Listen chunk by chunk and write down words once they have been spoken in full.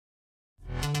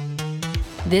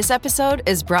This episode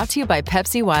is brought to you by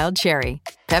Pepsi Wild Cherry.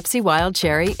 Pepsi Wild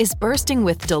Cherry is bursting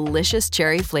with delicious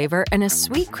cherry flavor and a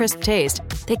sweet, crisp taste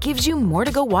that gives you more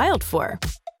to go wild for.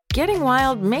 Getting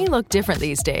wild may look different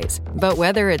these days, but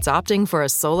whether it's opting for a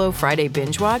solo Friday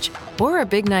binge watch or a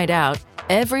big night out,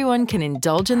 everyone can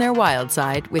indulge in their wild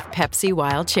side with Pepsi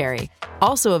Wild Cherry.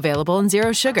 Also available in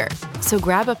Zero Sugar. So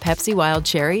grab a Pepsi Wild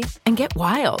Cherry and get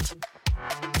wild.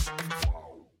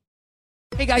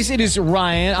 Hey guys, it is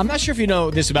Ryan. I'm not sure if you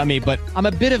know this about me, but I'm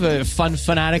a bit of a fun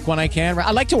fanatic when I can. I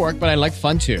like to work, but I like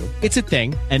fun too. It's a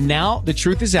thing. And now the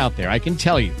truth is out there. I can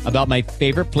tell you about my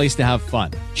favorite place to have fun.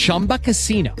 Chumba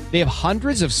Casino. They have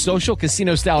hundreds of social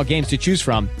casino style games to choose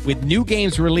from with new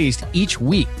games released each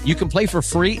week. You can play for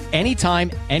free anytime,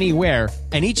 anywhere.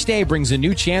 And each day brings a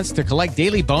new chance to collect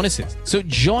daily bonuses. So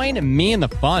join me in the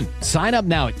fun. Sign up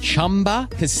now at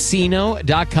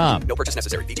ChumbaCasino.com. No purchase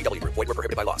necessary. VGW Group. Void where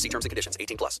prohibited by law. See terms and conditions.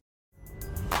 18+.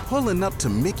 Pulling up to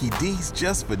Mickey D's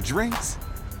just for drinks?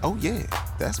 Oh yeah,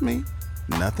 that's me.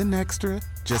 Nothing extra,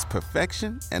 just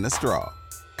perfection and a straw.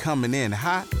 Coming in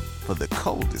hot for the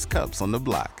coldest cups on the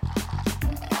block.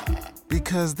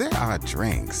 Because there are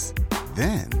drinks.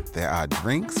 Then there are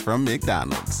drinks from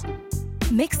McDonald's.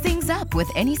 Mix things up with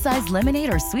any size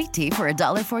lemonade or sweet tea for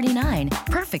 $1.49.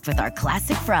 Perfect with our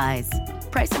classic fries.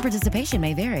 Price and participation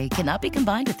may vary. Cannot be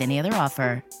combined with any other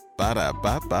offer.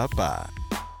 Ba-da-ba-ba-ba.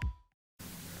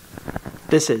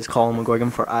 This is Colin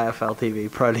McGuigan for IFL TV,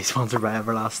 proudly sponsored by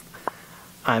Everlast.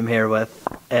 I'm here with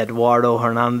Eduardo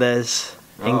Hernandez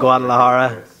in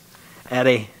Guadalajara.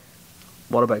 Eddie,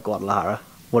 what about Guadalajara?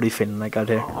 What are you feeling like out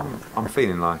here? I'm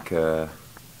feeling like... No,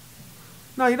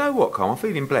 you know what, Colin? I'm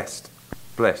feeling blessed.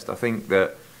 I think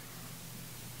that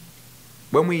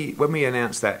when we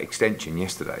announced that extension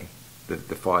yesterday,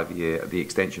 the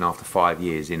extension after 5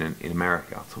 years in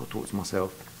America, I thought to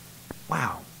myself,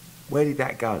 wow, where did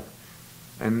that go?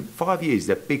 And 5 years is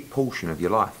a big portion of your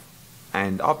life,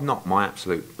 and I've knocked my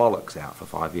absolute bollocks out for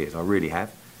 5 years. I really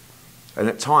have. And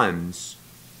at times,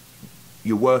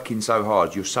 you're working so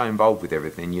hard, you're so involved with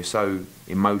everything, you're so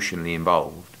emotionally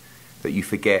involved that you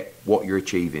forget what you're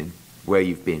achieving, where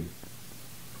you've been,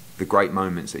 the great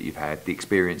moments that you've had, the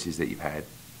experiences that you've had,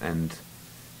 and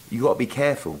you've got to be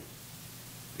careful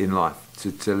in life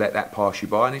to let that pass you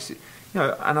by. And it's,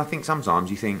 and I think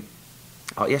sometimes you think,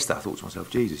 like yesterday I thought to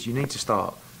myself, Jesus, you need to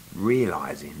start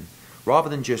realising, rather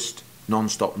than just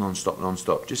non-stop,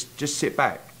 just sit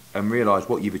back and realise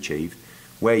what you've achieved,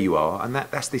 where you are, and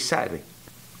that's this Saturday.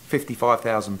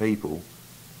 55,000 people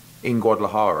in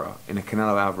Guadalajara in a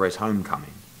Canelo Alvarez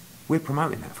homecoming. We're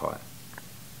promoting that fight.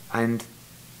 And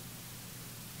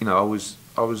it's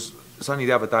only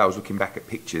the other day I was looking back at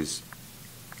pictures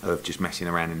of just messing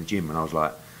around in the gym when I was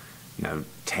like,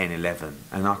 10, 11.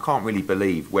 And I can't really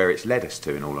believe where it's led us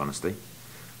to, in all honesty.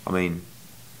 I mean,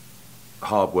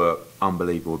 hard work,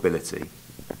 unbelievable ability,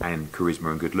 and charisma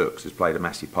and good looks has played a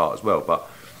massive part as well. But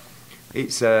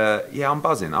it's, I'm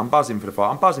buzzing. I'm buzzing for the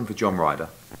fight. I'm buzzing for John Ryder.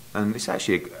 And it's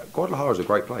actually, Guadalajara is a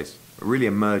great place. A really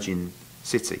emerging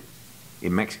city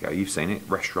in Mexico. You've seen it.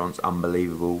 Restaurants,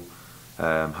 unbelievable.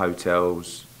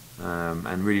 Hotels,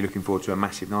 and really looking forward to a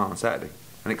massive night on Saturday.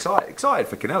 And excited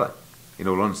for Canelo, in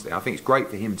all honesty. I think it's great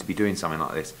for him to be doing something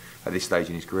like this at this stage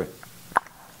in his career.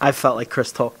 I felt like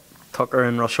Chris Tucker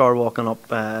and Rush Hour walking up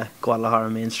Guadalajara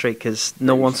Main Street, because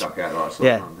no one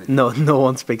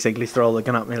speaks English. They're all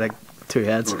looking at me like two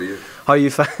heads. What are you?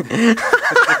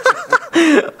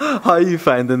 How are you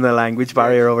finding the language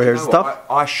barrier over here? Stuff.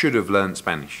 I should have learned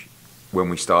Spanish when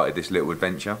we started this little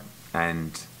adventure,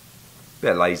 and a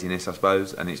bit of laziness, I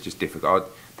suppose, and it's just difficult. I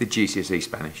did GCSE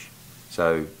Spanish,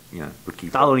 so would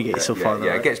keep. That'll only get you so far.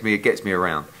 Yeah, it gets me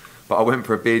around. But I went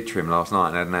for a beard trim last night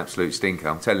and had an absolute stinker.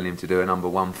 I'm telling him to do a number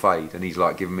 1 fade, and he's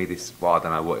like giving me this. Well, I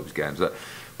don't know what it was getting, but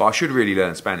I should really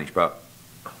learn Spanish. But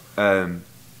when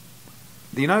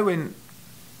I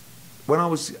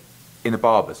was in a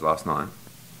barber's last night,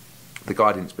 the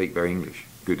guy didn't speak very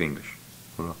good English,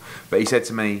 but he said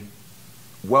to me,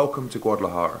 "Welcome to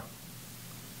Guadalajara.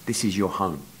 This is your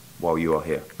home while you are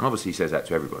here." And obviously he says that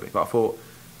to everybody. But I thought,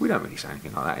 we don't really say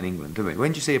anything like that in England, do we?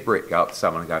 When do you see a Brit go up to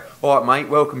someone and go, "All right, mate,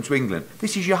 welcome to England.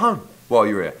 This is your home while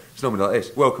you're here." It's normally like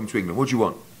this: "Welcome to England. What do you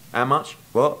want? How much?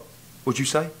 What? What'd you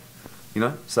say?"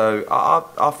 So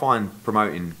I find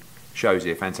promoting shows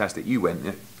here fantastic. You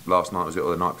went last night, was it, or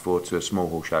the night before, to a small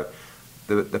hall show.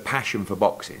 The passion for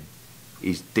boxing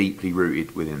is deeply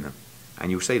rooted within them. And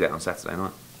you'll see that on Saturday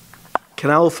night.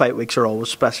 Canelo fight weeks are always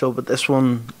special, but this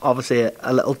one obviously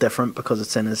a little different because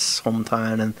it's in his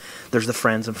hometown and there's the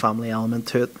friends and family element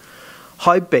to it.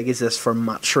 How big is this for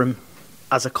Matchroom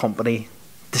as a company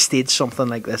to stage something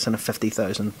like this in a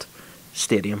 50,000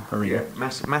 stadium arena. Yeah,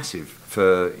 massive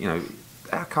for, you know,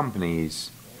 our company is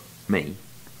me,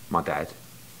 my dad,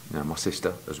 you know, my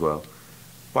sister as well.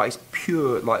 But it's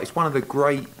pure, like, it's one of the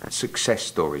great success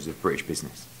stories of British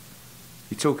business.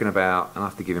 You're talking about, and I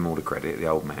have to give him all the credit, the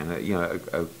old man, you know,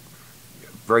 a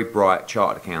very bright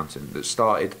chartered accountant that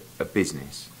started a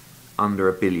business under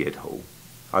a billiard hall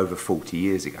over 40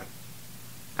 years ago.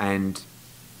 And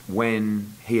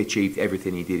when he achieved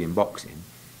everything he did in boxing,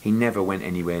 he never went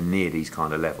anywhere near these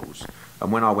kind of levels.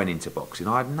 And when I went into boxing,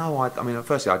 I had no idea, I mean,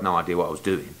 firstly, I had no idea what I was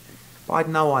doing, but I had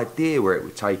no idea where it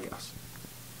would take us.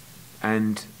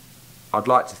 And I'd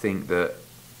like to think that,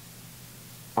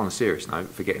 on a serious note,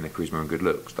 forgetting the charisma and good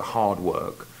looks, the hard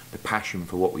work, the passion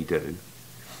for what we do,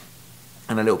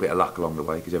 and a little bit of luck along the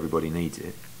way, because everybody needs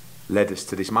it, led us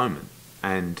to this moment.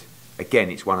 And again,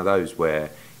 it's one of those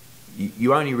where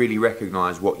you only really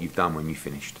recognise what you've done when you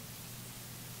finished.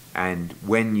 And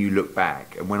when you look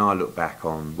back, and when I look back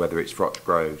on whether it's Froch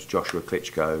Groves, Joshua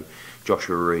Klitschko,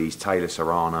 Joshua Ruiz, Taylor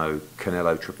Serrano,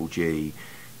 Canelo Triple G,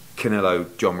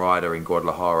 Canelo John Ryder in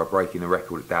Guadalajara breaking the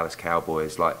record at Dallas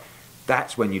Cowboys, like,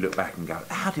 that's when you look back and go,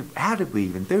 how did we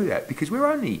even do that? Because we're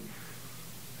only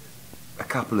a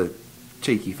couple of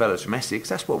cheeky fellas from Essex.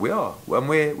 That's what we are. And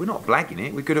we're not blagging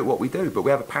it. We're good at what we do, but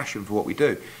we have a passion for what we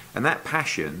do. And that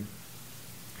passion,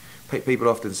 people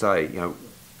often say, you know,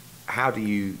 how do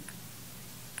you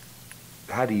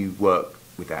work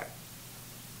with that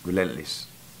relentless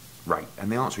rate?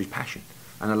 And the answer is passion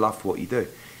and a love for what you do.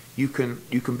 You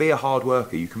can be a hard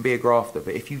worker, you can be a grafter,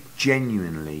 but if you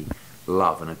genuinely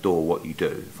love and adore what you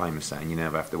do, famous saying, you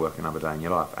never have to work another day in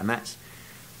your life. And that's,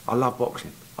 I love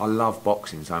boxing. I love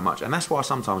boxing so much. And that's why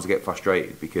sometimes I get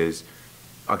frustrated, because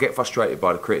I get frustrated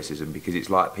by the criticism, because it's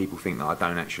like people think that I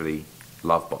don't actually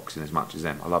love boxing as much as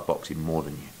them. I love boxing more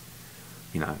than you.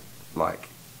 You know, like,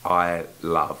 I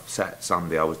love,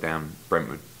 Sunday I was down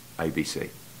Brentwood ABC,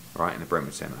 right, in the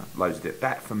Brentwood Centre, loads of it.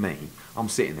 That for me, I'm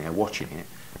sitting there watching it,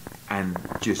 and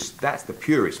just, that's the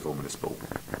purest form of the sport,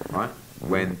 right?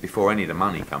 When, before any of the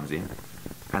money comes in,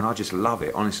 and I just love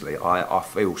it, honestly. I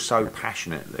feel so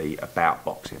passionately about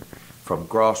boxing, from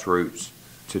grassroots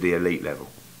to the elite level.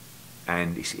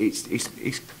 And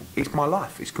it's my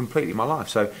life, it's completely my life.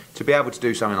 So to be able to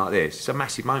do something like this, it's a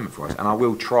massive moment for us, and I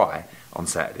will try on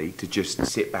Saturday to just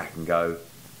sit back and go,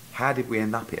 how did we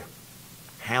end up here?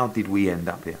 How did we end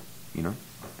up here, you know?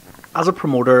 As a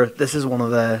promoter, this is one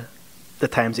of the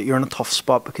times that you're in a tough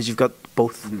spot, because you've got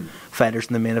both fighters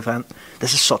in the main event.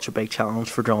 This is such a big challenge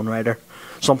for John Ryder,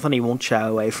 something he won't shy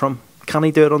away from. Can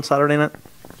he do it on Saturday night?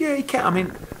 Yeah, he can. I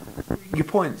mean, your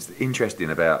point's interesting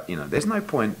about, you know, there's no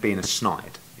point being a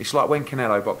snide. It's like when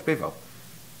Canelo boxed Bivol.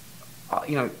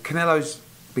 You know, Canelo's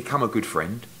become a good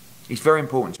friend. He's very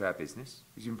important to our business.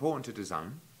 He's important to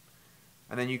DAZN.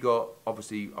 And then you got,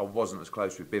 obviously, I wasn't as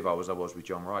close with Bivol as I was with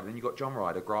John Ryder. Then you got John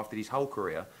Ryder, grafted his whole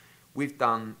career. We've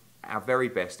done our very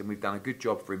best, and we've done a good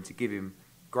job for him to give him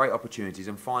great opportunities,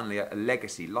 and finally a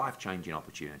legacy, life-changing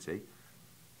opportunity.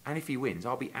 And if he wins,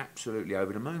 I'll be absolutely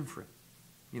over the moon for him.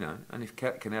 You know, and if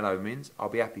Canelo wins, I'll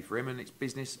be happy for him, and it's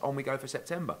business on we go for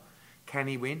September. Can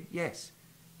he win? Yes.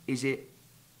 Is it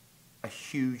a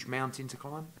huge mountain to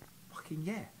climb? Fucking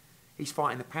yeah. He's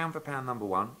fighting the pound-for-pound number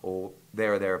one, or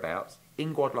there or thereabouts,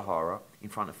 in Guadalajara, in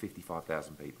front of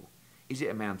 55,000 people. Is it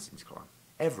a mountain to climb?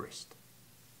 Everest.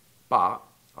 But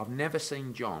I've never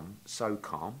seen John so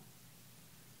calm.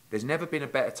 There's never been a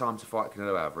better time to fight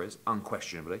Canelo Alvarez,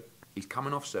 unquestionably. He's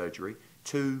coming off surgery,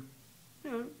 2,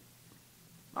 you know,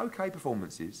 okay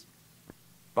performances.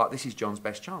 But this is John's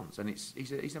best chance, and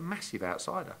he's a massive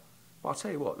outsider. But I'll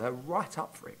tell you what, they're right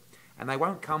up for it. And they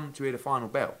won't come to hear the final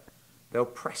bell. They'll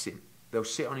press him. They'll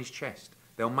sit on his chest.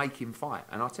 They'll make him fight.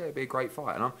 And I'll tell you, it'll be a great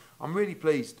fight. And I'm really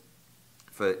pleased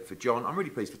for John. I'm really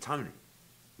pleased for Tony,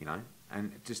 you know,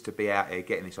 and just to be out here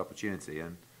getting this opportunity.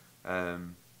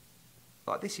 And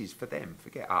like, this is for them.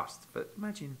 Forget us. But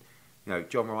imagine, you know,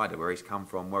 John Ryder, where he's come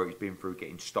from, where he's been through,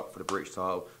 getting stopped for the British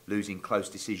title, losing close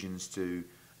decisions to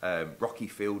Rocky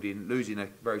Fielding, losing a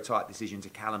very tight decision to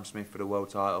Callum Smith for the world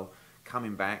title,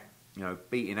 coming back, you know,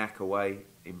 beating Akaway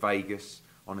in Vegas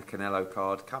on a Canelo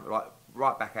card,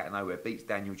 right back out of nowhere, beats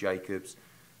Daniel Jacobs,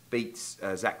 beats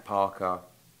Zach Parker.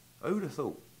 Who would have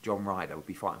thought John Ryder would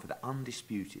be fighting for the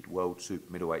undisputed World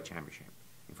Super Middleweight Championship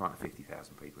in front of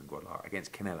 50,000 people in Guadalajara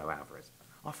against Canelo Alvarez?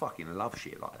 I fucking love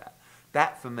shit like that.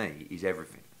 That, for me, is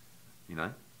everything, you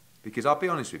know? Because I'll be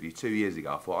honest with you, 2 years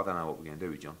ago, I thought, I don't know what we're going to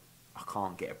do with John. I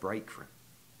can't get a break for him,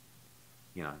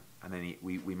 you know? And then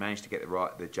we managed to get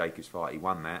the Jacobs fight. He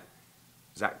won that.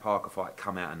 Zach Parker fight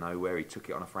come out of nowhere. He took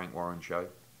it on a Frank Warren show,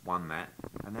 won that,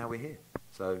 and now we're here.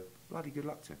 So, bloody good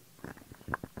luck to him.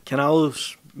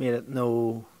 Canelo's made it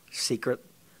no secret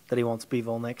that he wants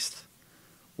Bivol next.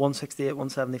 168,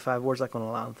 175, where's that going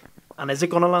to land? And is it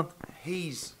going to land?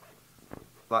 He's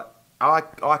like, I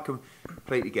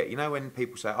completely get, you know, when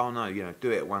people say, oh no, you know,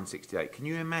 do it at 168. Can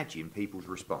you imagine people's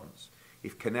response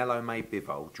if Canelo made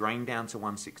Bivol drain down to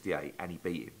 168 and he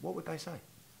beat him? What would they say?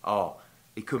 Oh,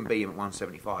 he couldn't beat him at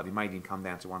 175. He made him come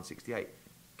down to 168.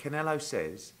 Canelo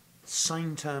says,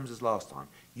 same terms as last time.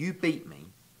 You beat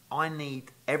me. I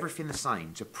need everything the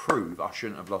same to prove I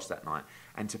shouldn't have lost that night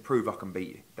and to prove I can beat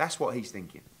you. That's what he's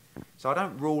thinking. So I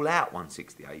don't rule out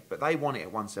 168, but they want it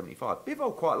at 175.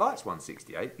 Bivol quite likes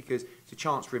 168 because it's a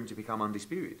chance for him to become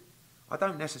undisputed. I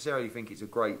don't necessarily think it's a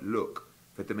great look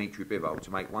for Dimitri Bivol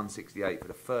to make 168 for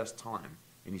the first time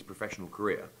in his professional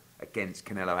career against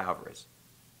Canelo Alvarez.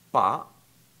 But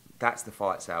that's the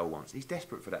fight Sal wants. He's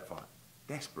desperate for that fight.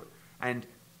 Desperate. And,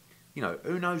 you know,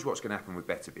 who knows what's going to happen with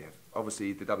Beterbiev.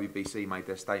 Obviously, the WBC made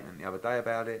their statement the other day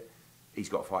about it. He's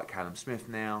got to fight Callum Smith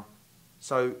now.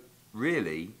 So,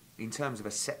 really, in terms of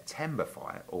a September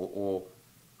fight or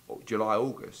July,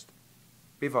 August,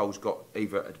 Bivol's got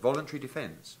either a voluntary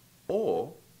defence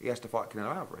or he has to fight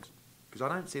Canelo Alvarez. Because I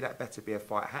don't see that Beterbiev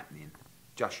fight happening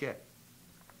just yet.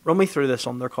 Run me through this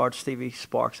undercard. Stevie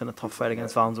Sparks in a tough fight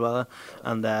against Valenzuela,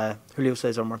 and Julio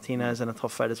Cesar Martinez in a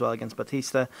tough fight as well against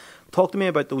Batista. Talk to me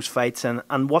about those fights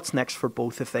and what's next for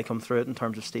both if they come through it in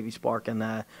terms of Stevie Spark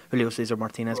and Julio Cesar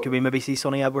Martinez. Could we maybe see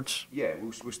Sonny Edwards? Yeah,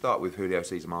 we'll start with Julio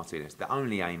Cesar Martinez. The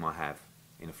only aim I have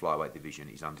in the flyweight division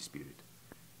is undisputed.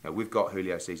 You know, we've got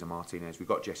Julio Cesar Martinez, we've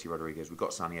got Jesse Rodriguez, we've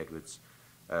got Sonny Edwards,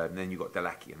 and then you've got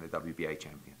Delakian, the WBA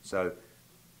champion. So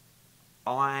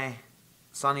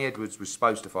Sonny Edwards was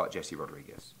supposed to fight Jesse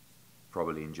Rodriguez,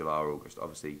 probably in July or August.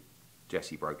 Obviously,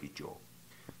 Jesse broke his jaw.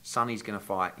 Sonny's going to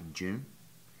fight in June,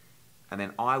 and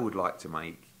then I would like to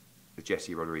make the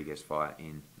Jesse Rodriguez fight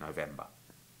in November.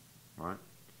 Right?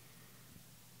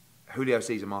 Julio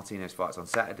Cesar Martinez fights on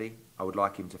Saturday. I would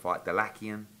like him to fight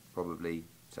Delakian, probably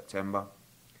September,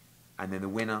 and then the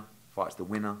winner fights the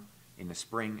winner in the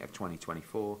spring of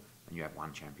 2024, and you have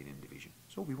one champion in the division.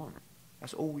 That's all we want.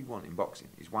 That's all we want in boxing,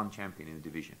 is one champion in the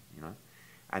division, you know.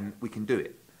 And we can do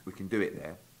it. We can do it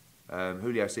there.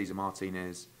 Julio Cesar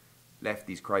Martinez left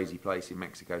his crazy place in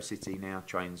Mexico City now,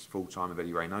 trains full-time with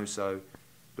Eddie Reynoso,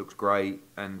 looks great,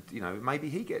 and, you know, maybe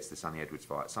he gets the Sonny Edwards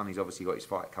fight. Sonny's obviously got his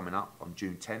fight coming up on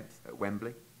June 10th at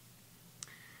Wembley.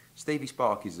 Stevie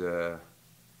Spark he's a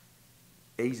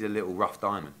little rough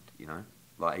diamond, you know.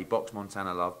 Like, he boxed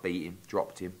Montana Love, beat him,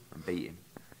 dropped him, and beat him.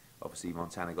 Obviously,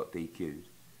 Montana got DQ'd.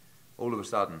 All of a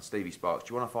sudden, Stevie Sparks,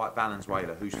 do you want to fight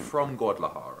Valenzuela, who's from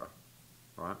Guadalajara,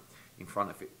 right, in front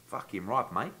of it? Fuck him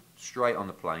right, mate. Straight on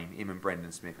the plane, him and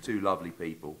Brendan Smith, two lovely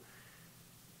people.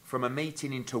 From a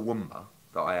meeting in Toowoomba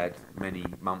that I had many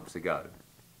months ago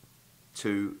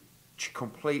to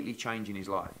completely changing his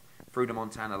life through the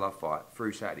Montana Love fight,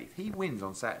 through Saturday. If he wins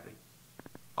on Saturday,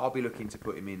 I'll be looking to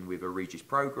put him in with a Regis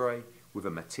Prograis, with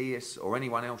a Matthias, or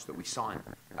anyone else that we sign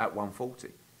at 140.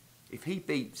 If he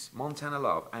beats Montana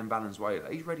Love and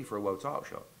Valenzuela, he's ready for a world title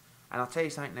shot. And I'll tell you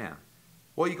something now.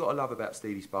 What you got to love about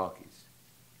Stevie Spark is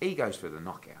he goes for the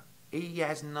knockout. He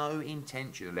has no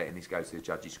intention of letting this go to the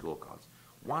judges' scorecards.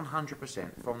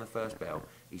 100% from the first bell,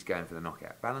 he's going for the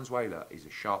knockout. Valenzuela is a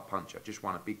sharp puncher. Just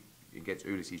won a big against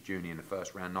Ulysses Jr. in the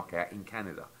first round knockout in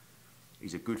Canada.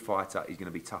 He's a good fighter. He's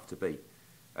going to be tough to beat.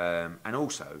 And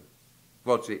also,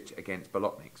 Rodzic against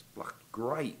Bolotniks, like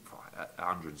great fight at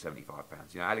 175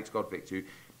 pounds. You know, Alex Godvik, who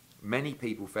many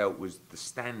people felt was the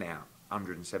standout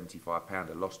 175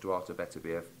 pounder, lost to Artur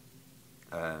Beterbiev.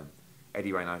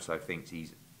 Eddie Reynoso thinks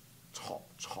he's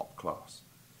top class.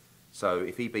 So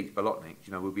if he beats Bolotnik,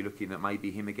 you know, we'll be looking at maybe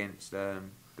him against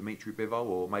Dimitri Bivol,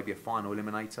 or maybe a final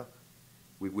eliminator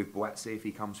with Boatse if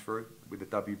he comes through with the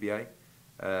WBA.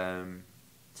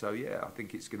 So yeah, I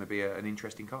think it's going to be an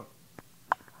interesting card.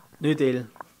 New deal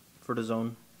for the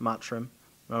zone, Matchroom,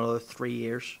 another 3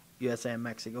 years, USA and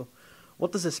Mexico.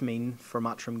 What does this mean for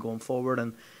Matchroom going forward,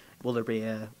 and will there be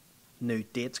new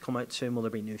dates come out soon? Will there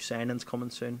be new signings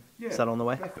coming soon? Yeah, is that on the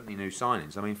way? Definitely new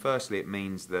signings. I mean, firstly, it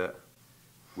means that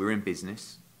we're in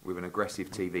business with an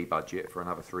aggressive TV budget for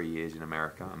another 3 years in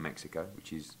America and Mexico,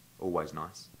 which is always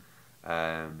nice.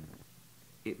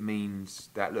 It means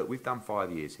that, look, we've done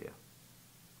 5 years here.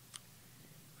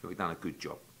 I think we've done a good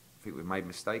job. I think we've made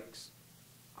mistakes.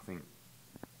 I think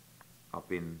I've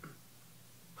been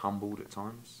humbled at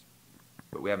times,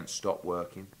 but we haven't stopped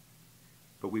working.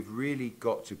 But we've really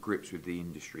got to grips with the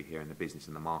industry here and the business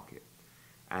and the market.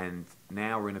 And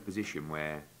now we're in a position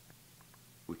where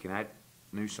we can add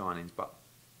new signings, but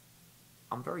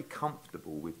I'm very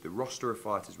comfortable with the roster of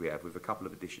fighters we have, with a couple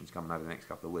of additions coming over the next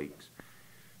couple of weeks,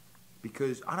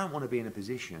 because I don't want to be in a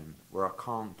position where I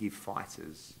can't give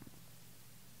fighters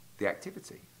the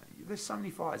activity. There's so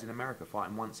many fighters in America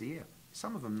fighting once a year.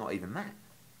 Some of them not even that.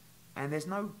 And there's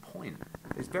no point.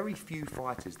 There's very few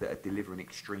fighters that are delivering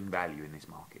extreme value in this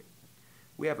market.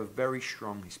 We have a very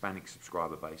strong Hispanic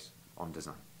subscriber base on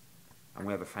DAZN. And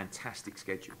we have a fantastic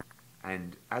schedule.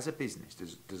 And as a business,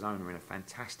 DAZN are in a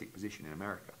fantastic position in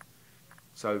America.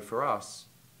 So for us,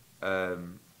 we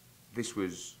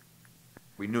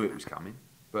knew it was coming,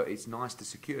 but it's nice to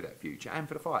secure that future, and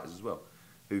for the fighters as well,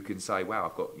 who can say, wow,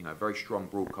 I've got very strong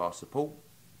broadcast support,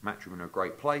 Matchroom in a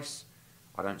great place.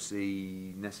 I don't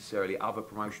see necessarily other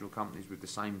promotional companies with the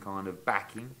same kind of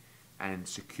backing and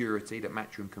security that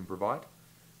Matchroom can provide.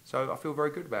 So I feel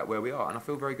very good about where we are, and I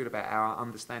feel very good about our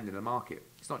understanding of the market.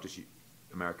 It's not just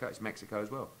America, it's Mexico as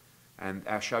well. And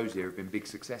our shows here have been big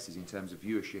successes in terms of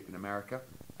viewership in America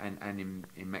and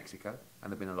in Mexico,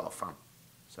 and they've been a lot of fun.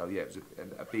 So yeah, it was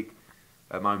a big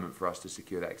moment for us to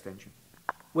secure that extension.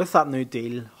 With that new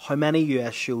deal, how many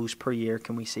US shows per year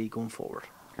can we see going forward?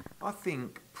 I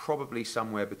think probably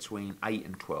somewhere between 8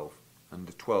 and 12, and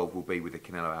the 12 will be with the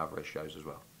Canelo Alvarez shows as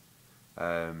well.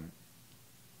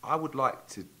 I would like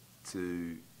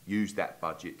to use that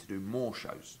budget to do more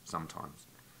shows sometimes.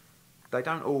 They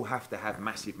don't all have to have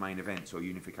massive main events or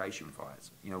unification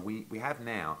fights. We have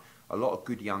now a lot of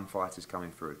good young fighters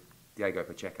coming through. Diego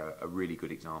Pacheco, a really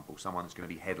good example, someone that's going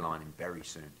to be headlining very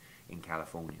soon in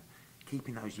California.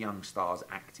 Keeping those young stars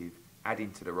active,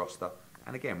 adding to the roster.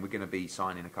 And again, we're going to be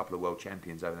signing a couple of world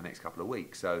champions over the next couple of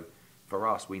weeks. So for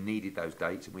us, we needed those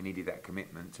dates and we needed that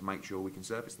commitment to make sure we can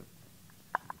service them.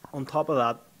 On top of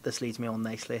that, this leads me on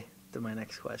nicely to my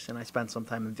next question. I spent some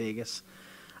time in Vegas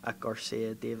at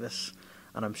Garcia Davis,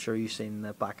 and I'm sure you've seen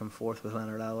the back and forth with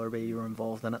Leonard Ellerby. You were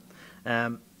involved in it.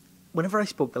 Whenever I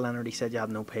spoke to Leonard, he said you had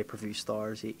no pay-per-view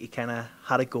stars. He kind of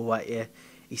had a go at you.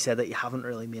 He said that you haven't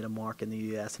really made a mark in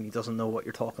the US and he doesn't know what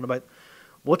you're talking about.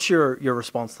 What's your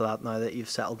response to that now that you've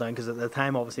settled down? Because at the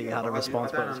time, obviously, you had a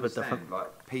response, but it's a bit different.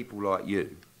 Like, people like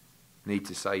you need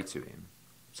to say to him,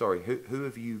 sorry, who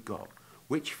have you got?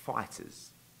 Which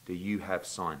fighters do you have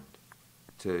signed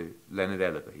to Leonard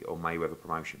Ellerby or Mayweather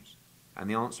Promotions? And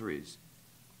the answer is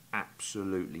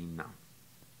absolutely none.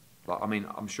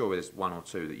 I'm sure there's one or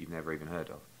two that you've never even heard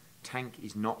of. Tank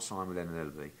is not signed with Leonard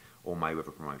Ellerby or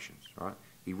Mayweather Promotions, right?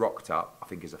 He rocked up, I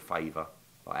think, as a favour.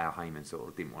 Like Al Heyman sort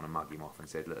of didn't want to mug him off and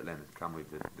said, look, Leonard, come with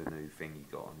the new thing you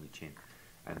got on your chin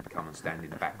and come and stand in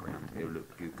the background. It'll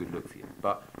look good look for you.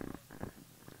 But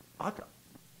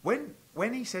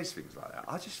when he says things like that,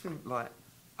 I just think, like,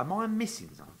 am I missing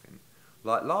something?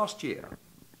 Like last year,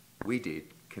 we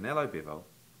did Canelo Bivol,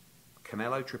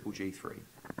 Canelo Triple G3,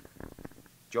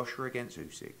 Joshua against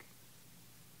Usyk,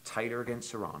 Taylor against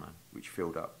Serrano, which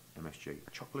filled up MSG,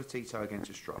 Chocolatito against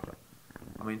Estrada.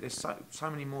 I mean, there's so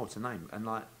many more to name. And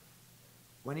like,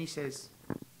 when he says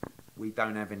we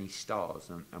don't have any stars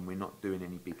and we're not doing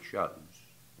any big shows,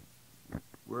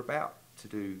 we're about to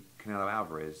do Canelo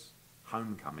Alvarez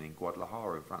homecoming in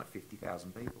Guadalajara in front of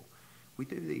 50,000 people. We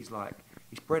do these like,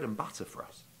 it's bread and butter for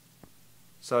us.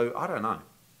 So I don't know.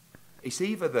 It's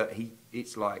either that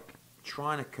it's like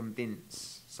trying to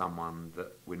convince someone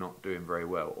that we're not doing very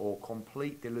well, or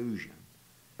complete delusion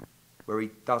where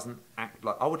he doesn't act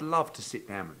like... I would love to sit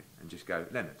down with him and just go,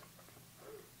 Leonard,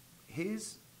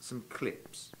 here's some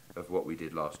clips of what we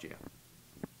did last year,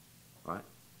 right?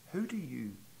 Who do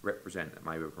you represent at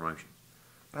Mayweather Promotions?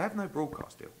 They have no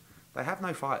broadcast deal. They have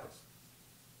no fighters.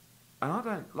 And I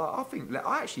don't...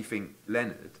 I actually think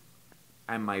Leonard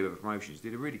and Mayweather Promotions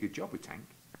did a really good job with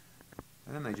Tank.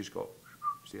 And then they just got,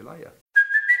 see you later.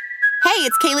 Hey,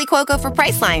 it's Kaylee Cuoco for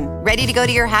Priceline. Ready to go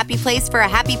to your happy place for a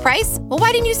happy price? Well,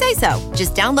 why didn't you say so?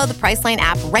 Just download the Priceline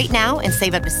app right now and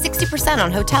save up to 60%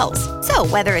 on hotels. So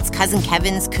whether it's Cousin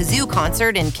Kevin's Kazoo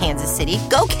Concert in Kansas City,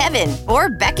 go Kevin, or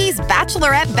Becky's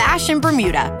Bachelorette Bash in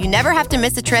Bermuda, you never have to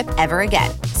miss a trip ever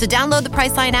again. So download the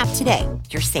Priceline app today.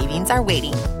 Your savings are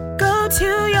waiting. Go to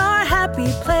your happy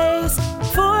place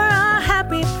for a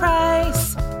happy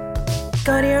price.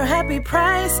 Go to your happy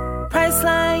price,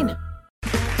 Priceline.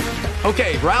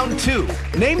 Okay, round two.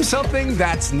 Name something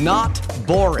that's not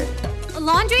boring. A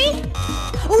laundry?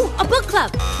 Ooh, a book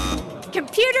club.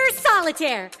 Computer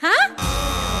solitaire, huh?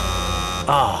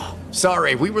 Ah, oh,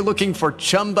 sorry, we were looking for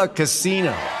Chumba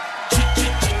Casino.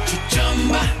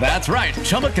 That's right,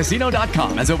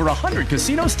 ChumbaCasino.com has over 100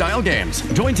 casino-style games.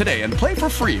 Join today and play for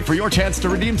free for your chance to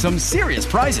redeem some serious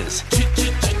prizes.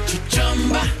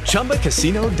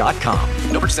 ChumbaCasino.com.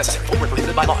 No purchase necessary. Void where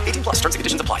prohibited by law. 18+. Terms and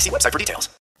conditions apply. See website for details.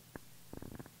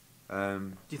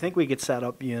 Do you think we could set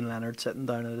up you and Leonard sitting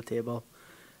down at a table,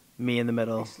 me in the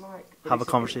middle, It's like, have a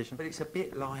conversation. But it's a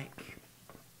bit like...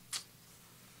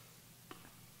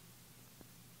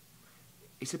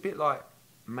 It's a bit like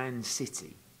Man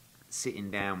City sitting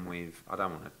down with... I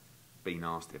don't want to be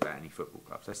nasty about any football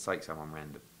clubs. Let's take someone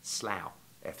random. Slough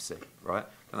FC, right?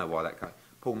 Don't know why that guy...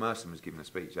 Paul Merson was giving a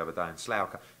speech the other day in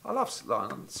Slough. I love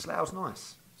Slough. Slough's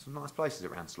nice. Some nice places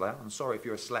around Slough. I'm sorry if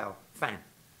you're a Slough fan.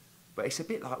 But it's a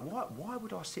bit like, why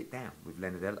would I sit down with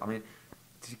Leonard Ellis? I mean,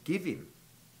 to give him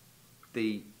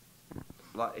the...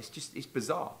 Like, it's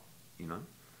bizarre, you know?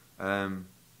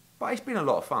 But it's been a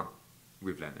lot of fun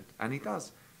with Leonard. And he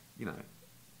does, you know...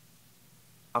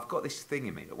 I've got this thing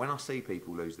in me that when I see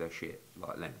people lose their shit,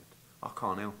 like Leonard, I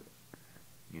can't help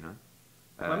it, you know?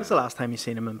 When was the last time you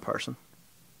seen him in person?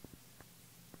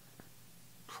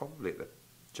 Probably at the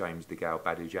James DeGale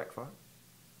Badu Jack fight.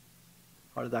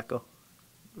 How did that go?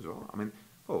 It was all right. I mean,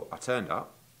 I turned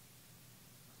up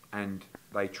and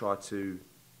they tried to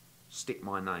stick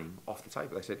my name off the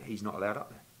table. They said, he's not allowed up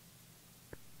there.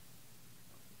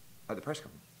 At the press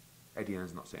conference. Eddie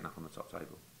Hearn's not sitting up on the top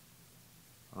table.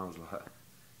 And I was like,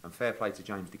 and fair play to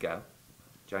James DeGale.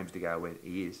 James DeGale, where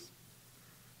he is.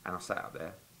 And I sat up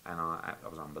there and I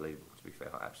was unbelievable, to be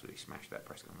fair. I absolutely smashed that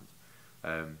press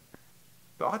conference.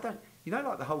 But I don't, you know,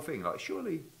 like the whole thing, like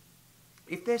surely,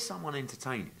 if there's someone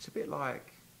entertaining, it's a bit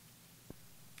like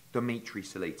Dimitri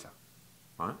Salita,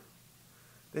 right?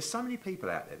 There's so many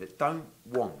people out there that don't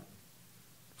want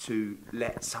to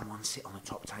let someone sit on the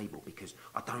top table because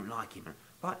I don't like him.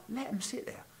 Like, let them sit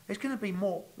there. There's going to be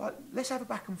more, like, let's have a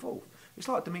back and forth. It's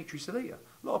like Dimitri Salita.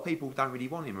 A lot of people don't really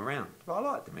want him around, but I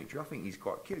like Dimitri. I think he's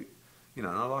quite cute, you know,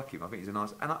 and I like him. I think he's a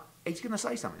nice, and he's going to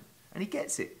say something, and he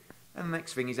gets it. And the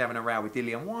next thing he's having a row with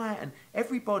Dillian Wyatt and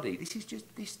everybody. This is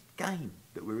just this game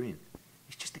that we're in.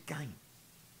 It's just a game.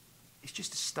 It's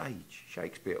just a stage,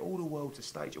 Shakespeare. All the world's a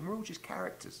stage, and we're all just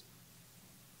characters.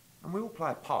 And we all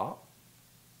play a part.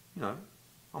 You know,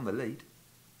 I'm the lead,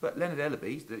 but Leonard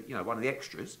Ellaby's the, you know, one of the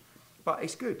extras. But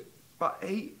it's good. But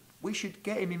we should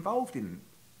get him involved in,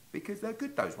 because they're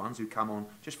good, those ones who come on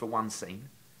just for one scene,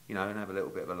 you know, and have a little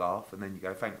bit of a laugh, and then you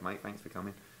go, thanks mate, thanks for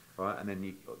coming, right? And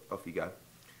then off you go.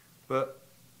 But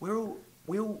we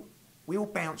all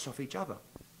bounce off each other.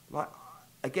 Like,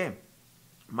 again,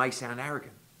 may sound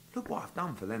arrogant. Look what I've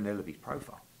done for Leonard Ellaby's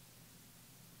profile.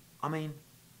 I mean,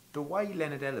 the way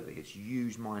Leonard Ellaby has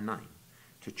used my name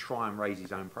to try and raise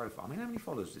his own profile. I mean, how many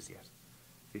followers does he have?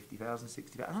 50,000,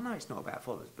 60,000? I know it's not about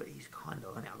followers, but he's kind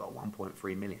of, I've got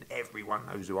 1.3 million. Everyone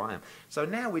knows who I am. So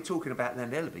now we're talking about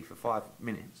Leonard Ellaby for 5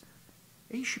 minutes.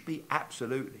 He should be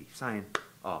absolutely saying,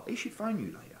 he should phone you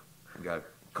later and go,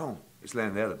 Colin, it's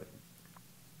Leonard Ellaby.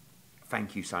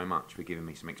 Thank you so much for giving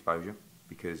me some exposure,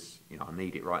 because, you know, I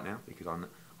need it right now, because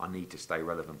I need to stay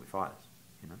relevant with fighters,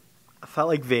 you know. I felt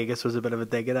like Vegas was a bit of a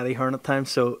dig at Eddie Hearn at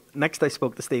times. So next I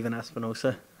spoke to Stephen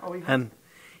Espinosa, and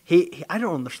he I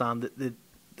don't understand that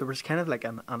there was kind of like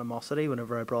an animosity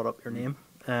whenever I brought up your name.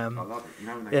 I love it. You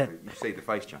know, when you see the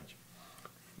face change.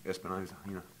 Espinosa,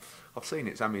 you know, I've seen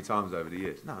it so many times over the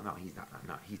years. No, he's not.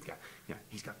 No, he's got, you know,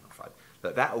 he's got no fight.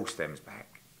 But that all stems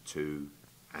back to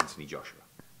Anthony Joshua,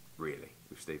 really,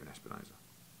 with Stephen Espinosa.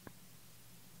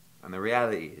 And the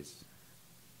reality is,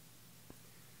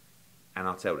 and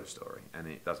I'll tell the story, and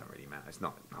it doesn't really matter. It's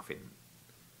nothing,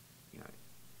 you know.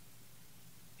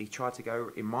 He tried to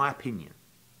go, in my opinion,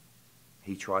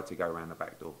 he tried to go around the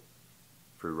back door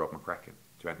through Rob McCracken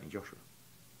to Anthony Joshua,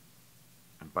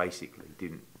 and basically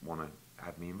didn't want to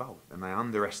have me involved. And they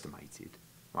underestimated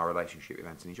my relationship with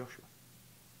Anthony Joshua.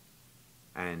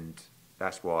 And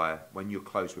that's why when you're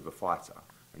close with a fighter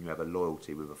and you have a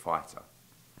loyalty with a fighter,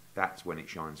 that's when it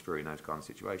shines through in those kind of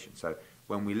situations. So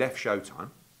when we left Showtime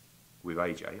with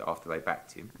AJ, after they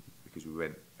backed him, because we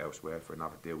went elsewhere for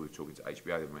another deal, we were talking to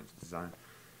HBO, then we went to the Zone,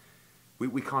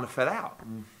 we kind of fell out,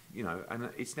 you know, and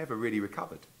it's never really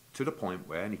recovered, to the point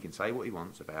where, and he can say what he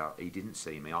wants about, he didn't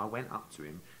see me. I went up to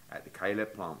him at the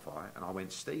Caleb Plant fight, and I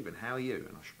went, Stephen, how are you?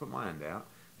 And I should put my hand out,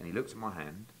 and he looked at my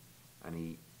hand, and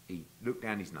he looked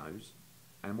down his nose,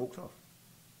 and walked off.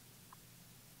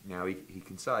 Now, he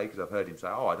can say, because I've heard him say,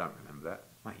 I don't remember that.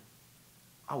 Mate,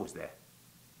 I was there.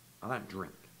 I don't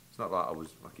drink. It's not like I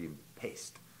was fucking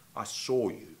pissed. I saw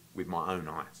you with my own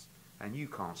eyes, and you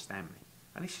can't stand me.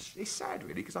 And it's sad,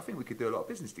 really, because I think we could do a lot of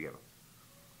business together.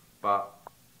 But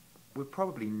we're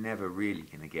probably never really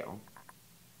going to get on.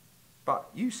 But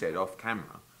you said off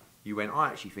camera, you went, I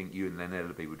actually think you and Len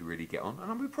Ellaby would really get on.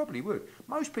 And we probably would.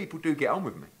 Most people do get on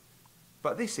with me.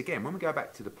 But this, again, when we go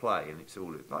back to the play, and it's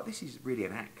all like, this is really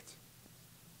an act.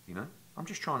 You know? I'm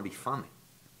just trying to be funny.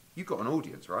 You've got an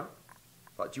audience, right?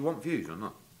 Like, do you want views or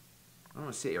not? I don't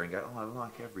want to sit here and go, I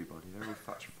like everybody. They're all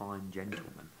such fine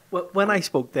gentlemen. Well, when I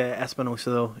spoke to Espinosa,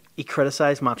 though, he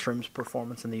criticised Matchroom's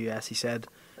performance in the US. He said,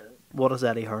 what has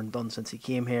Eddie Hearn done since he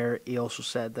came here? He also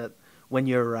said that when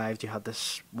you arrived, you had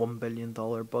this $1 billion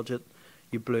budget.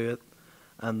 You blew it,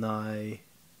 and now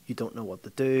you don't know what to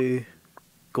do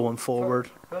going forward.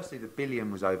 Firstly, the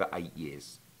billion was over 8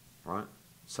 years, right?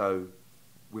 So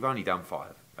we've only done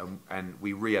 5, and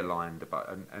we realigned the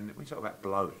budget. And we talk about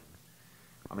blowing.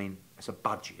 I mean, it's a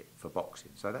budget for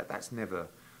boxing, so that's never.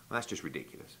 Well, that's just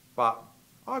ridiculous. But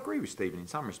I agree with Stephen in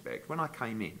some respect. When I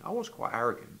came in, I was quite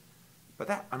arrogant,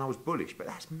 and I was bullish. But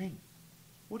that's me.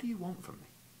 What do you want from me?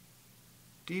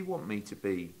 Do you want me to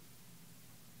be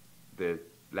the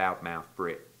loudmouth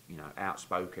Brit,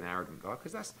 outspoken, arrogant guy?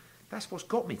 Because that's what's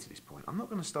got me to this point. I'm not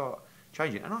going to start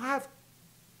changing. And I have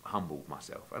humbled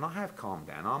myself, and I have calmed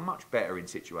down. I'm much better in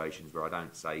situations where I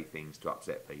don't say things to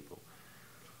upset people.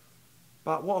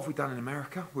 But what have we done in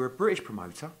America? We're a British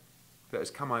promoter that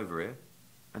has come over here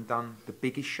and done the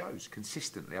biggest shows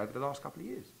consistently over the last couple of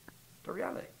years. The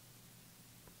reality.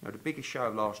 The biggest show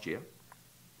of last year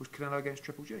was Canelo against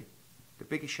Triple G. The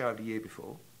biggest show of the year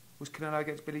before was Canelo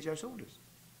against Billy Joe Saunders.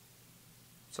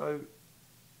 So,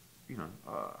 I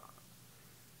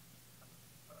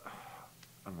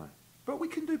don't know. But we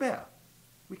can do better.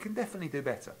 We can definitely do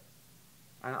better.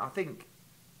 And I think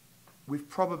we've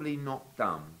probably not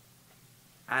done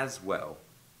as well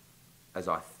as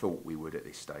I thought we would at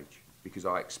this stage, because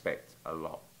I expect a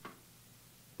lot.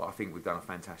 But I think we've done a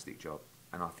fantastic job.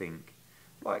 And I think,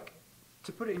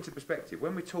 to put it into perspective,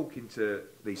 when we're talking to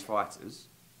these fighters,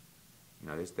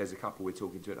 there's a couple we're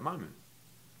talking to at the moment,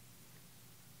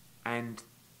 and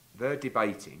they're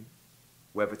debating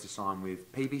whether to sign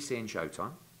with PBC and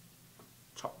Showtime,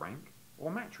 Top Rank, or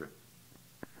Matchroom.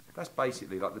 That's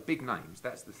basically the big names.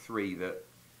 That's the 3 that,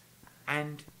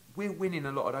 and we're winning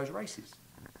a lot of those races.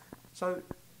 So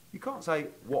you can't say,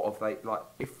 what have they,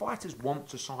 if fighters want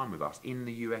to sign with us in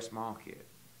the US market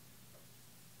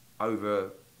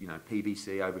over,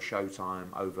 PBC, over Showtime,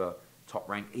 over Top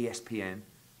Rank, ESPN,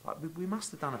 we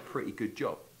must have done a pretty good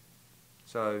job.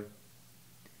 So,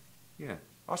 yeah.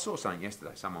 I saw something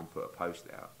yesterday, someone put a post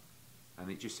out,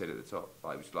 and it just said at the top,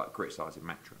 it was criticising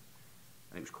Matchroom.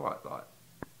 And it was quite,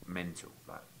 mental.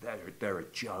 They're a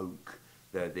joke,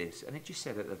 they're this. And it just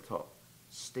said at the top,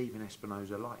 Stephen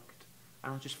Espinosa liked.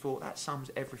 And I just thought, that sums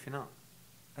everything up.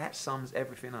 That sums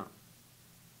everything up.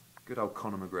 Good old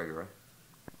Conor McGregor,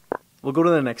 eh? We'll go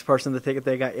to the next person to take a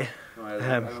dig at you. Right,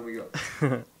 how long we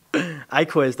got? I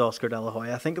quizzed Oscar De La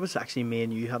Hoya. I think it was actually me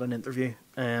and you had an interview.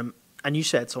 And you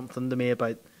said something to me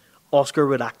about Oscar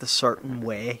would act a certain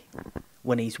way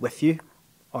when he's with you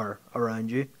or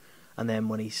around you. And then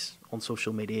when he's on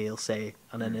social media, he'll say,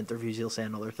 and in interviews, he'll say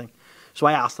another thing. So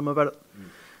I asked him about it.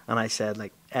 And I said,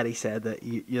 Eddie said that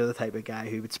you're the type of guy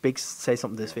who would say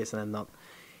something to his face and then not.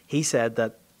 He said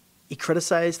that he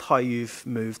criticised how you've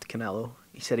moved Canelo.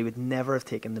 He said he would never have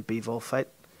taken the Bivol fight.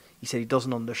 He said he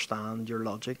doesn't understand your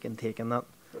logic in taking that.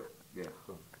 Yeah,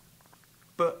 cool.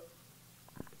 But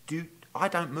I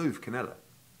don't move Canelo.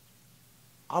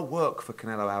 I work for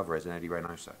Canelo Alvarez and Eddie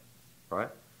Reynoso, right?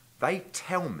 They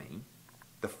tell me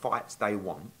the fights they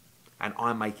want, and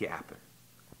I make it happen.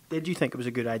 Did you think it was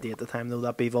a good idea at the time, though,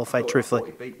 that Bivol fight, truthfully? I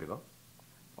thought he beat Bivol.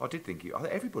 I did think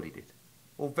everybody did.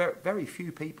 Well, very, very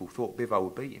few people thought Bivol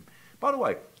would beat him. By the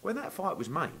way, when that fight was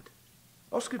made,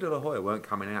 Oscar De La Hoya weren't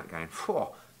coming out going,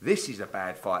 this is a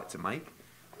bad fight to make.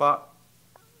 But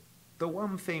the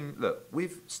one thing, look,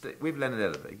 with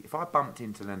Leonard Ellerby, if I bumped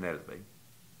into Leonard Ellerby,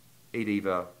 he'd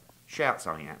either shout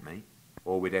something at me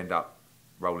or we'd end up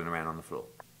rolling around on the floor.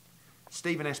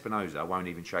 Stephen Espinosa won't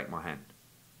even shake my hand.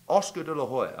 Oscar De La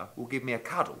Hoya will give me a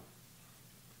cuddle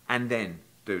and then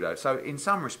do that. So in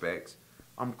some respects,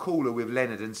 I'm cooler with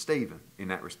Leonard and Stephen in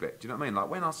that respect. Do you know what I mean?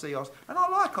 When I see Oscar, and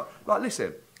I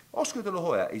listen, Oscar De La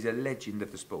Hoya is a legend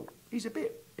of the sport. He's a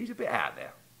bit out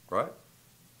there, right?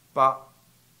 But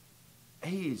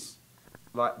he is,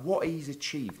 what he's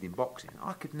achieved in boxing,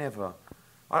 I could never,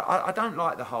 I don't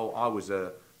like the whole, I was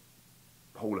a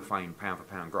Hall of Fame pound for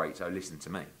pound great, so listen to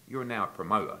me. You're now a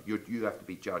promoter. You have to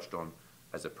be judged on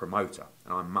as a promoter,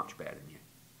 and I'm much better than you.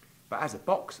 But as a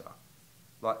boxer,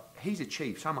 he's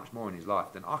achieved so much more in his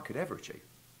life than I could ever achieve.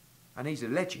 And he's a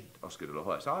legend, Oscar De La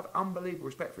Hoya. So I have unbelievable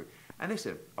respect for him. And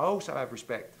listen, I also have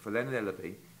respect for Leonard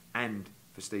Ellerby and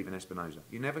for Stephen Espinosa.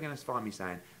 You're never going to find me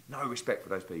saying, no respect for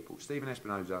those people. Stephen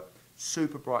Espinosa,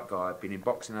 super bright guy, been in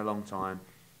boxing a long time.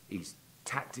 He's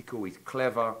tactical, he's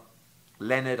clever.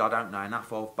 Leonard, I don't know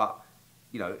enough of, but,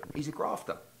 he's a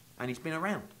grafter. And he's been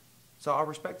around. So I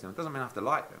respect him. It doesn't mean I have to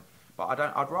like them. But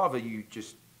I'd rather you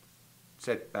just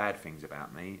said bad things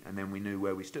about me, and then we knew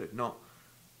where we stood. Not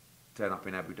turn up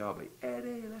in Abu Dhabi,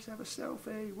 Eddie, let's have a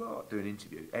selfie. What? Do an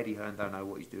interview. Eddie Hearn don't know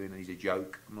what he's doing, and he's a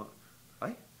joke. I'm like,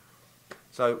 hey.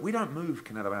 So we don't move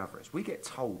Canelo Alvarez. We get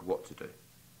told what to do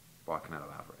by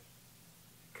Canelo Alvarez.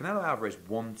 Canelo Alvarez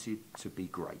wanted to be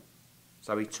great,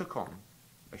 so he took on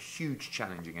a huge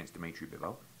challenge against Dimitri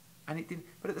Bivol, and it didn't.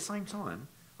 But at the same time,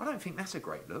 I don't think that's a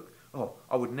great look. Oh,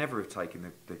 I would never have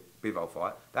taken the Bivol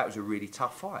fight. That was a really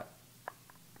tough fight.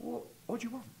 What do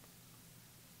you want?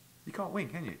 You can't win,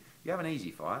 can you? You have an easy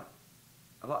fight.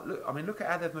 Look at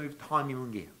how they've moved Jaime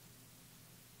Munguia.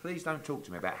 Please don't talk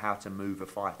to me about how to move a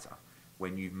fighter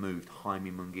when you've moved Jaime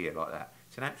Munguia like that.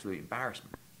 It's an absolute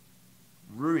embarrassment.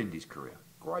 Ruined his career.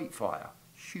 Great fighter.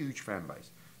 Huge fan base.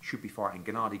 Should be fighting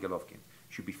Gennady Golovkin.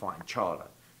 Should be fighting Charlo.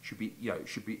 Should be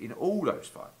in all those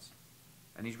fights.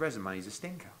 And his resume is a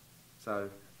stinker. So,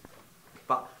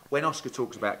 but when Oscar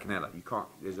talks about Canelo, you can't.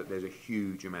 There's a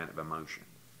huge amount of emotion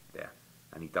there,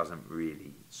 and he doesn't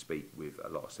really speak with a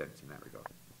lot of sense in that regard.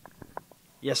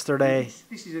 Yesterday,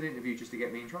 this is an interview just to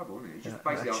get me in trouble, isn't it? It's just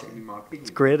basically asking me my opinion.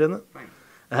 It's great, isn't it?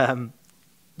 Thanks.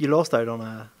 You lost out on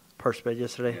a purse bid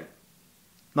yesterday. Yeah.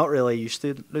 Not really used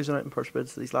to losing out in purse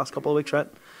bids these last couple of weeks, right?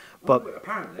 But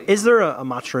apparently, is there a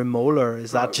matchroom mole, or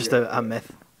is that just a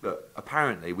myth? Look,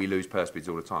 apparently we lose purse bids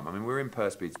all the time. I mean, we're in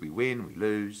purse bids, we win, we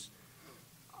lose.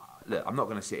 Look, I'm not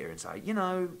going to sit here and say,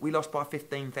 we lost by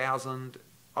 15,000.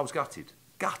 I was gutted.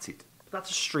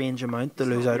 That's a strange amount to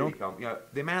lose out on.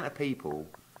 The amount of people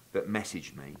that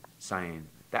messaged me saying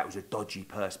that was a dodgy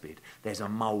purse bid, there's a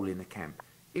mole in the camp.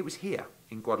 It was here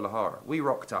in Guadalajara. We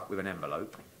rocked up with an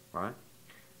envelope, right?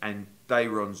 And they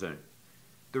were on Zoom.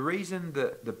 The reason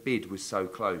that the bid was so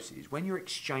close is when you're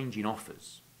exchanging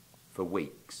offers for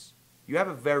weeks, you have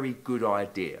a very good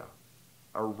idea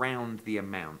around the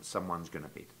amount someone's going to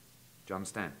bid. Do you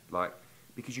understand?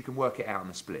 Because you can work it out on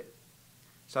the split.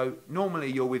 So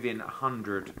normally you're within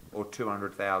 100 or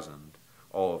 200,000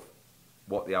 of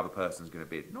what the other person's going to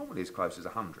bid. Normally as close as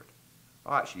 100.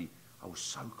 I was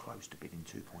so close to bidding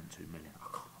 2.2 million. I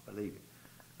can't believe it.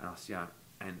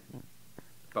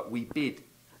 But we bid.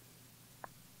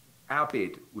 Our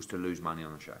bid was to lose money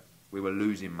on the show. We were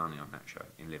losing money on that show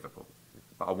in Liverpool.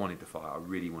 But I wanted to fight. I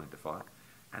really wanted to fight.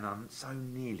 And I so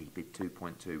nearly bid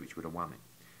 2.2, which would have won it.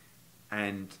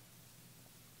 And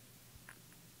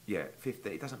yeah, 50.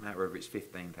 It doesn't matter whether it's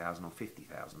 15,000 or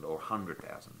 50,000 or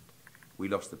 100,000. We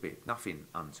lost the bid. Nothing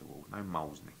untoward. No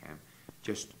moles in the camp.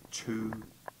 Just two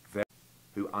very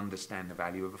who understand the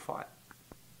value of a fight.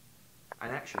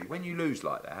 And actually, when you lose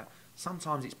like that,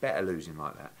 sometimes it's better losing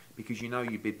like that because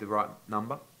you bid the right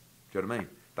number. Do you know what I mean?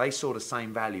 They saw the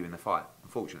same value in the fight.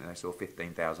 Unfortunately, they saw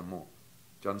 15,000 more.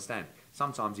 Do you understand?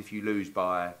 Sometimes if you lose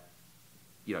by,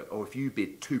 or if you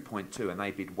bid 2.2 and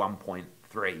they bid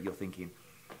 1.3, you're thinking,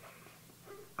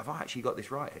 have I actually got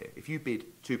this right here? If you bid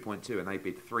 2.2 and they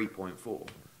bid 3.4,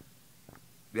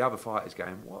 the other fighter's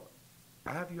going, what?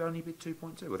 How have you only bid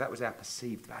 2.2? Well, that was our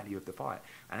perceived value of the fight.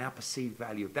 And our perceived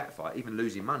value of that fight, even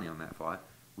losing money on that fight,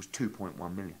 was 2.1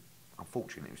 million.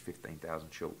 Unfortunately, it was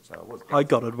 15,000 short. So I was gutted. How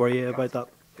gutted were you about that?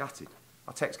 Gutted.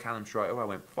 I text Callum straight away. I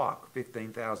went, fuck,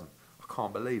 15,000. I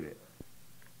can't believe it.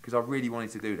 Because I really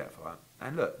wanted to do that fight.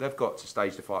 And look, they've got to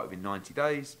stage the fight within 90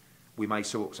 days. We may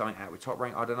sort something out with Top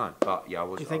Rank. I don't know. But yeah, I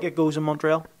was. Do you think it goes in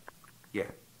Montreal? Yeah.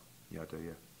 Yeah, I do,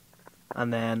 yeah.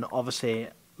 And then, obviously,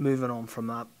 moving on from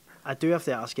that, I do have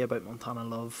to ask you about Montana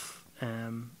Love,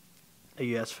 a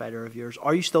US fighter of yours.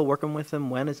 Are you still working with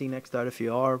him? When is he next out? If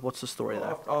you are, what's the story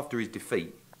there? After his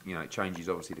defeat, it changes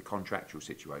obviously the contractual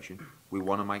situation. We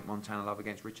want to make Montana Love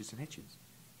against Richardson Hitchens.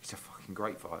 It's a fucking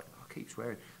great fight. I keep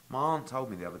swearing. My aunt told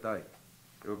me the other day.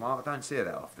 I don't see her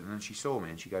that often, and she saw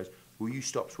me and she goes, "Will you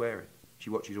stop swearing?"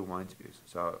 She watches all my interviews.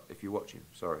 So if you're watching,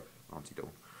 sorry, Auntie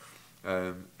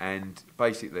Dawn. And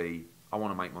basically, I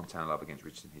want to make Montana Love against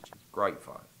Richardson Hitchens. Great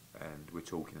fight. And we're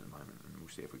talking at the moment, and we'll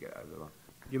see if we get over the line.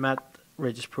 You met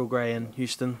Regis Prograis in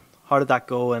Houston. How did that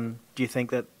go? And do you think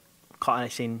that I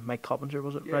seen Mike Coppinger,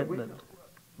 was it right?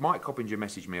 Mike Coppinger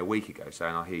messaged me a week ago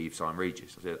saying, "I hear you've signed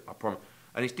Regis." I said, "I promise."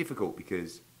 And it's difficult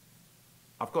because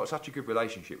I've got such a good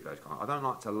relationship with those guys. I don't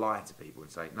like to lie to people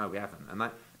and say, "No, we haven't,"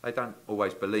 and they don't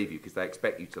always believe you because they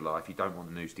expect you to lie if you don't want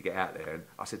the news to get out there. And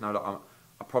I said, "No, look,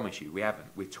 I promise you, we haven't.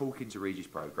 We're talking to Regis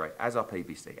Prograis as our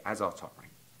PBC, as our Top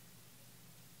Rank."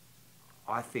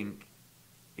 I think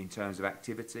in terms of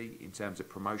activity, in terms of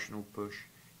promotional push,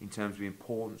 in terms of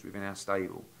importance within our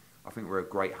stable, I think we're a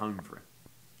great home for him.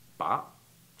 But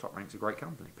Top Rank's a great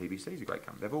company, PBC's a great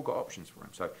company. They've all got options for him.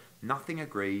 So nothing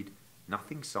agreed,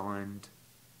 nothing signed,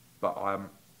 but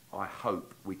I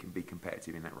hope we can be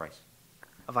competitive in that race.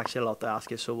 I've actually a lot to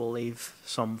ask you, so we'll leave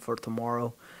some for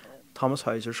tomorrow. Thomas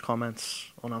Hauser's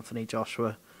comments on Anthony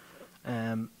Joshua,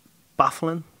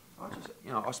 baffling.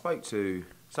 I spoke to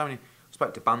I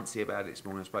spoke to Buncey about it this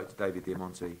morning. I spoke to David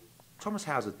Diamante. Thomas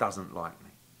Hauser doesn't like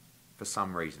me for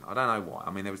some reason. I don't know why.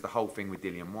 I mean, there was the whole thing with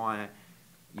Dillian Wyatt.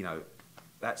 You know,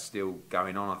 that's still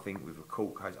going on. I think with a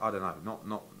court case. I don't know.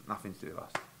 Not nothing to do with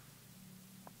us.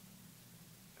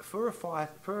 For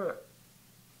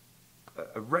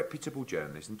a reputable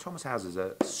journalist, and Thomas Hauser's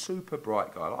a super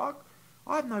bright guy.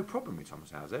 I have no problem with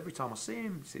Thomas Hauser. Every time I see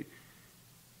him,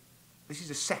 this is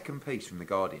a second piece from The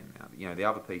Guardian now. You know, the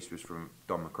other piece was from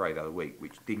Don McRae the other week,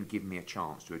 which didn't give me a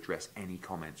chance to address any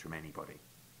comments from anybody.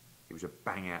 It was a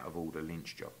bang out of order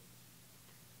lynch job.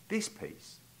 This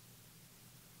piece,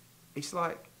 it's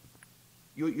like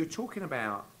you're talking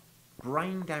about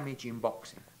brain damage in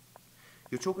boxing.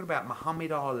 You're talking about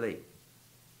Muhammad Ali.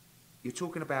 You're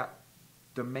talking about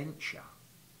dementia.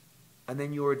 And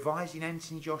then you're advising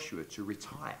Anthony Joshua to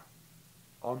retire.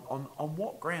 On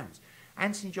what grounds?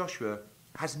 Anthony Joshua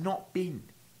has not been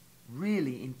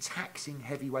really in taxing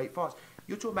heavyweight fights.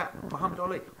 You're talking about Muhammad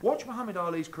Ali. Watch Muhammad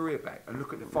Ali's career back and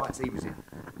look at the fights he was in.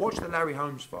 Watch the Larry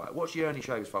Holmes fight. Watch the Ernie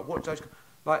Shavers fight. Watch those,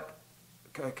 like,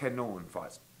 Ken Norton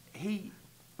fights. He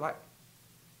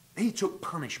took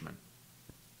punishment.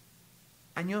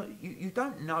 And you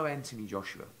don't know Anthony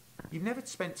Joshua. You've never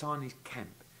spent time in his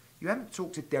camp. You haven't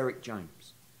talked to Derek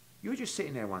James. You're just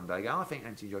sitting there one day going, I think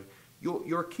Anthony Joshua...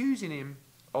 You're accusing him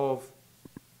of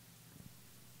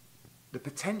the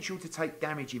potential to take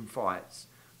damage in fights,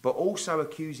 but also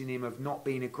accusing him of not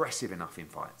being aggressive enough in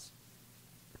fights.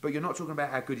 But you're not talking about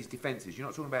how good his defence is. You're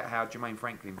not talking about how Jermaine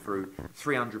Franklin threw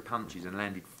 300 punches and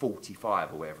landed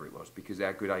 45 or whatever it was because of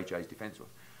how good AJ's defence was.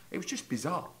 It was just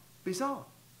bizarre. Bizarre.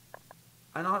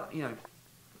 And I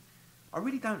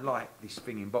really don't like this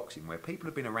thing in boxing where people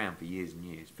have been around for years and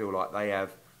years feel like they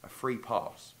have a free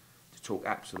pass to talk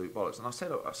absolute bollocks. And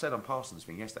I said on Parsons'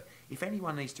 thing yesterday, if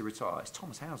anyone needs to retire, it's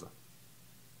Thomas Hauser.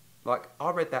 Like, I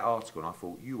read that article and I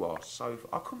thought, you are so...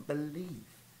 I couldn't believe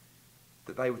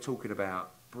that they were talking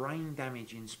about brain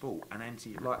damage in sport and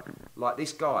like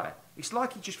this guy. It's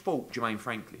like he just fought Jermaine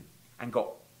Franklin and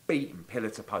got beaten pillar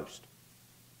to post.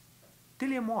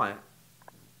 Dillian Wyatt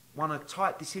won a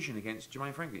tight decision against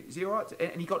Jermaine Franklin. Is he all right?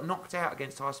 And he got knocked out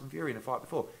against Tyson Fury in a fight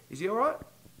before. Is he all right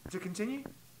to continue?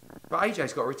 But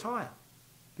AJ's got to retire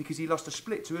because he lost a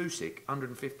split to Usyk,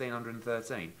 115,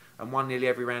 113, and won nearly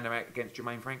every round against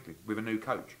Jermaine Franklin with a new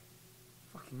coach.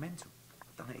 Fucking mental.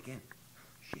 I've done it again.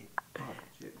 Shit. Oh,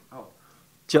 shit. Oh.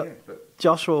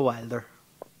 Joshua Wilder.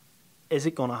 Is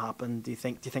it going to happen? Do you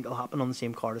think it'll happen on the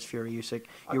same card as Fury Usyk?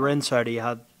 You were in Saudi. You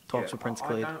had talks with Prince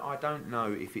Khalid. I don't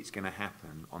know if it's going to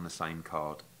happen on the same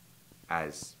card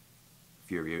as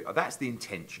Fury. That's the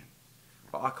intention.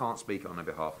 But I can't speak on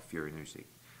behalf of Fury and Usyk.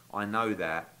 I know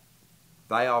that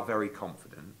they are very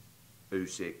confident,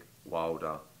 Usyk,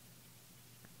 Wilder,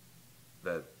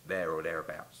 they're there or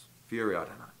thereabouts. Fury, I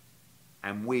don't know.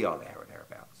 And we are there or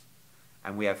thereabouts.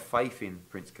 And we have faith in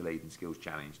Prince Khalid and Skills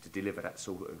Challenge to deliver that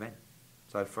sort of event.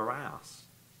 So for us,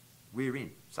 we're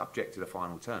in, subject to the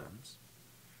final terms,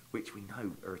 which we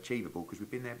know are achievable because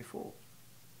we've been there before.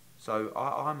 So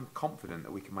I'm confident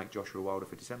that we can make Joshua Wilder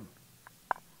for December.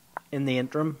 In the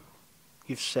interim,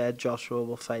 you've said Joshua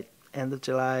will fight end of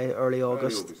July, early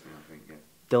August. Early August, I think, yeah.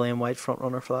 Dillian Whyte front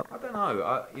runner for that. I don't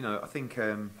know. I think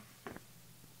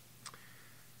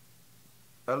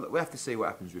we have to see what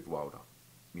happens with Wilder.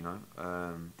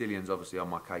 Dillian's obviously on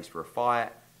my case for a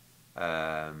fight.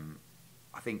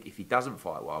 I think if he doesn't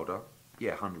fight Wilder,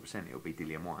 100% it'll be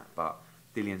Dillian Whyte. But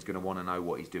Dillian's going to want to know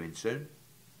what he's doing soon.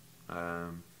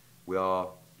 We are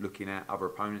looking at other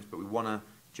opponents, but we want to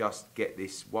just get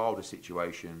this Wilder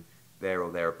situation there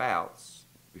or thereabouts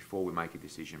before we make a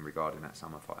decision regarding that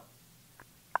summer fight.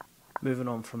 Moving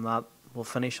on from that, we'll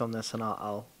finish on this and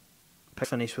I'll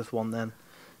finish with one then.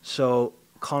 So,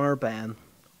 Conor Benn,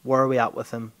 where are we at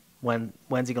with him?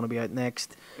 When's he going to be out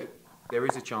next? There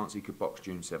is a chance he could box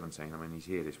June 17. I mean, he's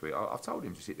here this week. I've told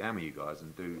him to sit down with you guys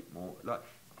and do more. Like,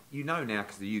 now,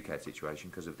 because of the UCAD situation,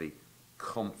 because of the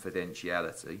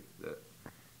confidentiality that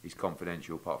is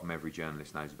confidential, apart from every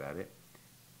journalist knows about it,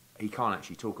 he can't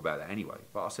actually talk about that anyway.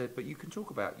 But I said, but you can talk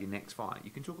about your next fight.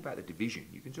 You can talk about the division.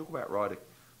 You can talk about Ryder.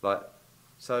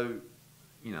 So,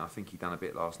 I think he done a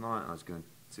bit last night, and I was going to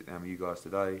sit down with you guys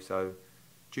today. So,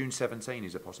 June 17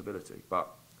 is a possibility,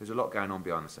 but there's a lot going on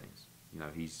behind the scenes.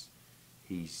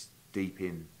 He's deep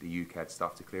in the UCAD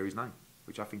stuff to clear his name,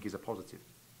 which I think is a positive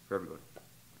for everybody.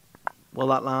 Will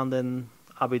that land in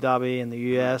Abu Dhabi in the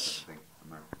US?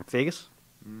 Vegas?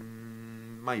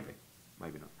 Maybe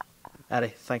not.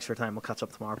 Eddie, thanks for your time. We'll catch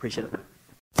up tomorrow. Appreciate it.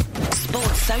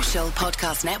 Sports Social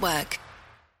Podcast Network.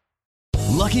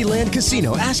 Lucky Land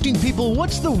Casino, asking people,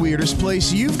 what's the weirdest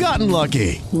place you've gotten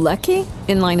lucky? Lucky?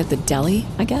 In line at the deli,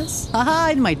 I guess?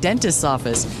 Aha, in my dentist's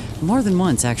office. More than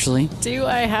once, actually. Do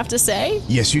I have to say?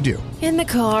 Yes, you do. In the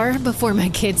car before my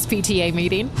kids' PTA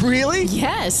meeting. Really?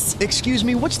 Yes. Excuse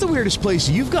me, what's the weirdest place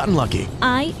you've gotten lucky?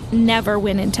 I never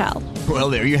win and tell.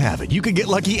 Well, there you have it. You can get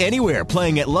lucky anywhere,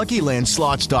 playing at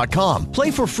LuckyLandSlots.com.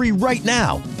 Play for free right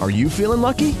now. Are you feeling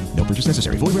lucky? No purchase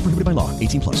necessary. Void where prohibited by law.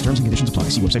 18+. Terms and conditions apply.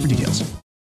 See website for details.